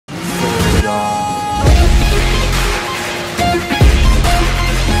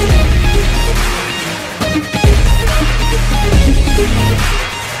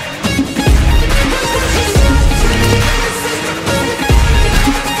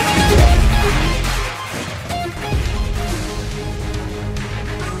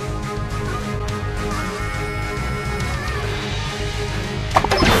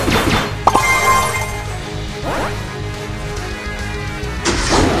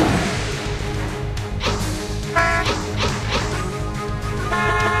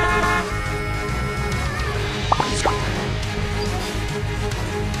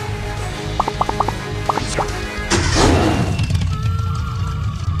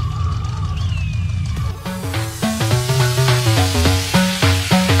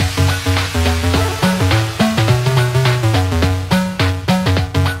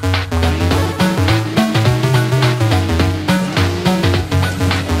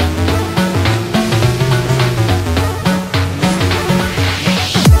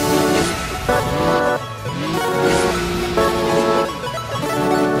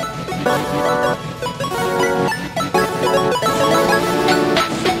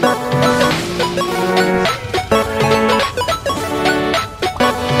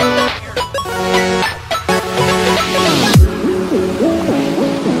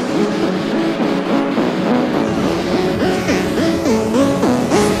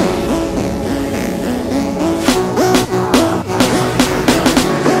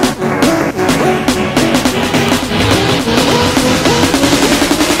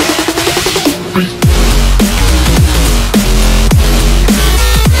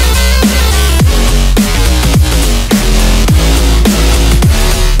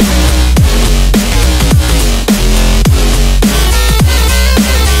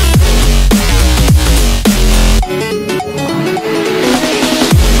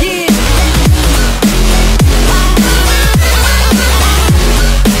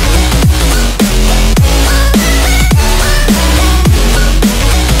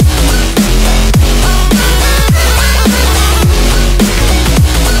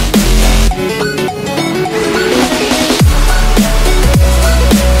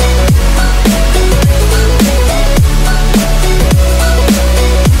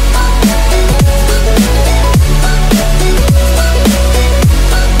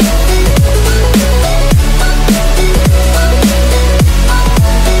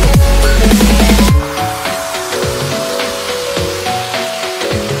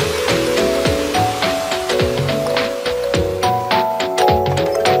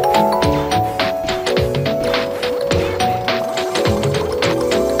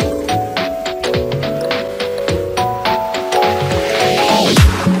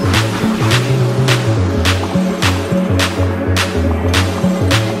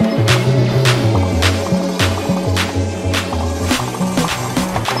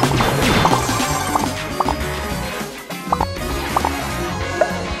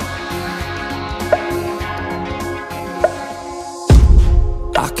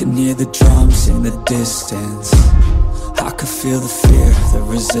I can hear the drums in the distance. I can feel the fear, the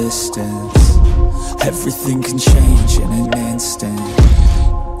resistance. Everything can change in an instant.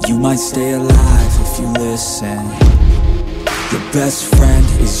 You might stay alive if you listen. Your best friend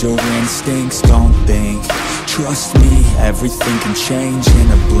is your instincts, don't think. Trust me, everything can change in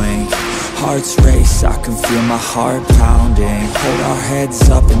a blink. Hearts race, I can feel my heart pounding. Hold our heads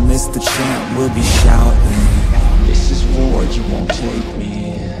up and this the chant we'll be shouting. This is war, you won't take me.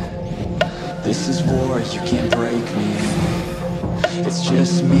 This is war, you can't break me. It's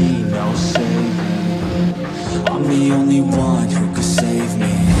just me, no saving. I'm the only one who could save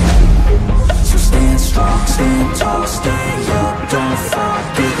me. So stand strong, stand tall, stay up, don't fall.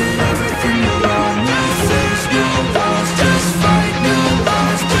 Give it everything you own. No fears, no walls, just fight, no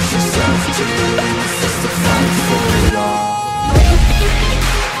laws. Push yourself to the limit, just to fight for it all.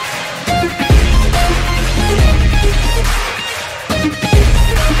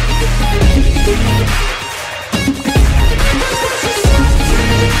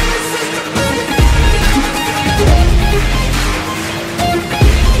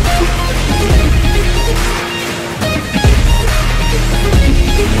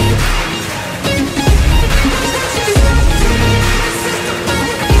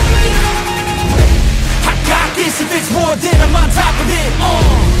 Then I'm on top of it,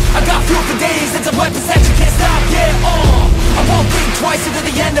 I got fuel for days, it's a weapon that you can't stop, yeah, I won't think twice, either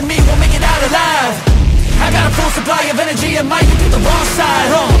the enemy won't make it out alive. I got a full supply of energy and might be the wrong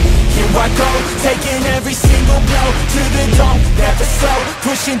side, Here I go, taking every single blow to the dome, never slow,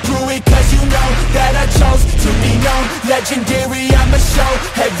 pushing through it cause you know that I chose to be known. Legendary, I'ma show